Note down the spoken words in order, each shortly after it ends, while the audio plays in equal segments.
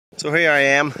So here I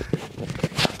am,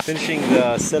 finishing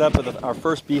the setup of our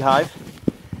first beehive.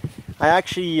 I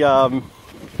actually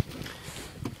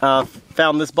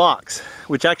found this box,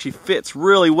 which actually fits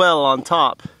really well on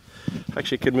top.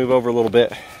 Actually, it could move over a little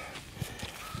bit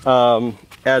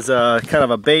as a kind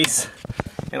of a base,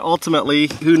 and ultimately,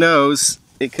 who knows,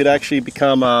 it could actually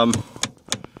become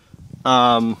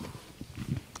a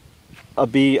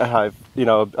beehive, you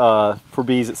know, for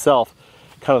bees itself,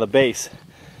 kind of the base.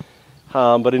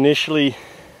 But initially,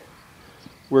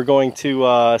 we're going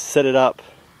to set it up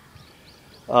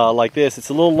like this. It's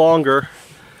a little longer,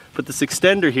 but this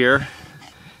extender here,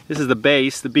 this is the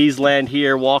base. The bees land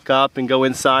here, walk up, and go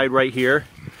inside right here.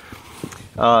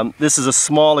 This is a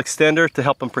small extender to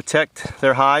help them protect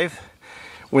their hive.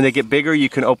 When they get bigger, you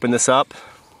can open this up.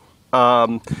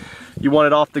 You want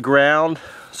it off the ground,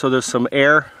 so there's some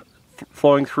air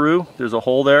flowing through. There's a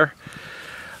hole there.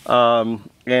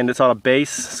 And it's on a base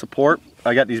support.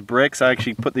 I got these bricks. I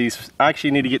actually put these, I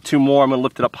actually need to get two more. I'm going to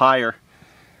lift it up higher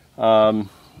and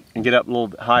get up a little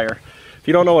bit higher. If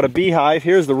you don't know what a beehive,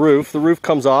 here's the roof. The roof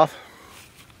comes off.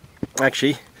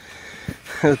 Actually,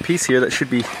 there's a piece here that should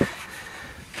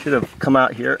have come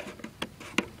out here.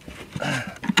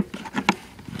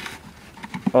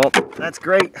 Oh, that's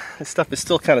great. This stuff is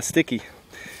still kind of sticky.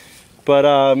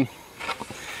 But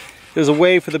there's a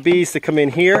way for the bees to come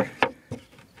in here.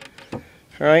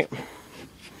 All right,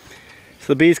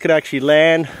 so the bees could actually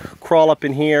land, crawl up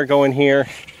in here, go in here,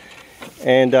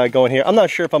 and go in here. I'm not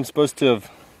sure if I'm supposed to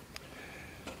have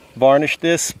varnished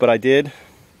this, but I did.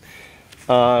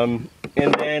 And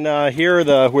then here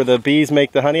are where the bees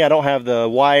make the honey. I don't have the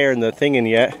wire and the thing in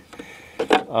yet,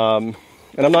 and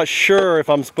I'm not sure if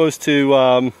I'm supposed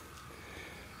to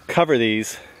cover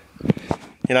these.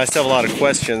 You know, I still have a lot of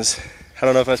questions. I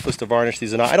don't know if I'm supposed to varnish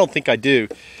these or not. I don't think I do.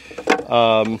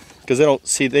 Because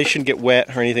they shouldn't get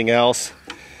wet or anything else,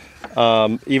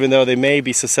 even though they may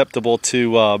be susceptible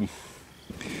to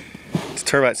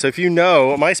termites. So if you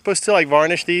know, am I supposed to like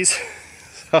varnish these?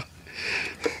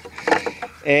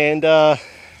 And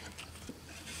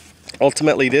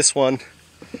ultimately this one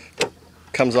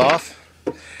comes off,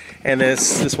 and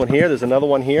this one here, there's another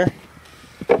one here,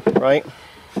 right?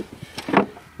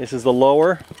 This is the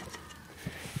lower,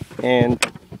 and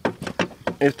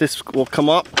if this will come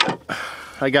up,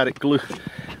 I got it glued.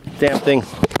 Damn thing.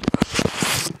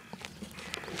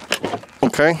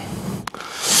 Okay.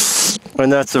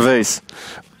 And that's the vase.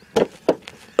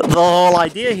 The whole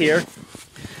idea here,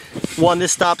 one,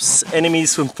 this stops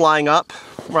enemies from flying up,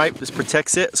 right? This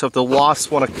protects it. So if the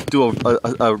wasps want to do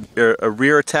a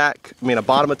rear attack, I mean a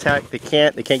bottom attack, they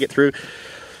can't get through.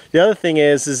 The other thing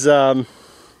is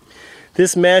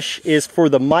this mesh is for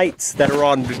the mites that are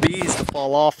on the bees to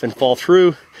fall off and fall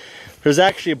through. There's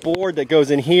actually a board that goes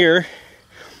in here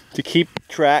to keep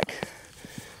track,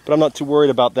 but I'm not too worried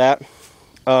about that.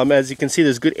 As you can see,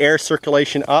 there's good air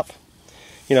circulation up,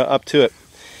 you know, up to it.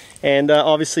 And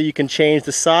obviously you can change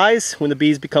the size when the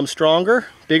bees become stronger,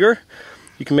 bigger.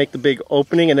 You can make the big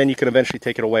opening, and then you can eventually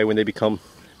take it away when they become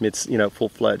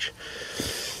full-fledged.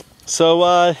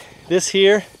 So this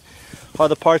here are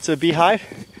the parts of a beehive.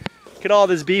 Look at all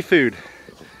this bee food.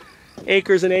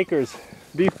 Acres and acres,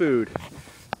 bee food.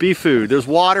 Bee food. There's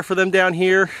water for them down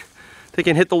here. They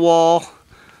can hit the wall,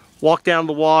 walk down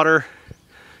the water,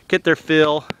 get their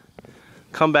fill,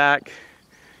 come back.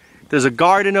 There's a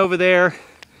garden over there.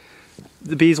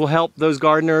 The bees will help those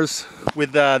gardeners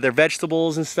with their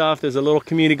vegetables and stuff. There's a little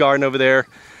community garden over there.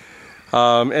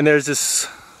 And there's this,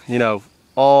 you know,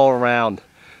 all around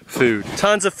food.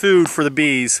 Tons of food for the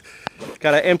bees.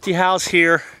 Got an empty house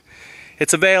here.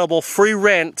 It's available, free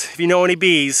rent, if you know any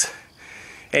bees.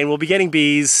 And we'll be getting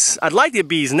bees. I'd like to get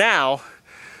bees now,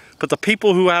 but the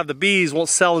people who have the bees won't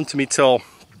sell them to me till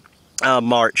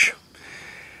March.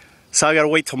 So I gotta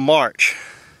wait till March.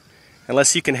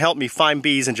 Unless you can help me find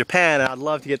bees in Japan, I'd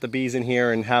love to get the bees in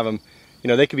here and have them, you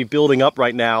know, they could be building up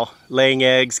right now, laying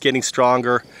eggs, getting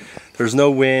stronger. There's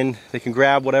no wind. They can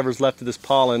grab whatever's left of this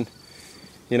pollen,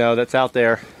 you know, that's out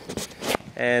there,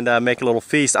 and make a little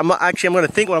feast. I'm gonna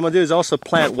think what I'm gonna do is also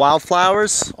plant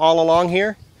wildflowers all along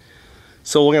here.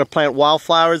 So we're gonna plant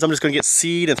wildflowers. I'm just gonna get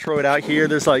seed and throw it out here.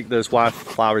 There's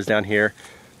wildflowers down here.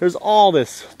 There's all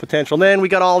this potential. And then we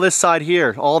got all this side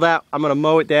here. All that, I'm gonna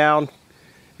mow it down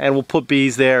and we'll put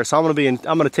bees there. So I'm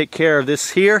gonna take care of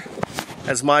this here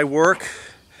as my work.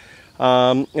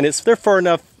 And they're far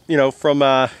enough, you know, from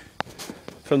the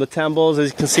tambos. As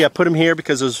you can see, I put them here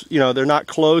because there's, you know, they're not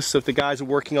close. So if the guys are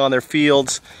working on their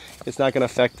fields, it's not gonna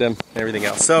affect them and everything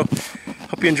else. So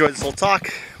hope you enjoyed this little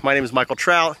talk. My name is Michael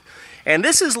Trout. And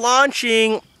this is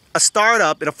launching a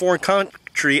startup in a foreign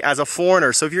tree as a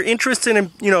foreigner. So if you're interested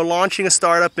in, you know, launching a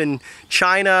startup in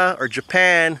China or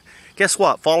Japan, guess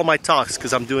what? Follow my talks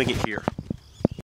because I'm doing it here.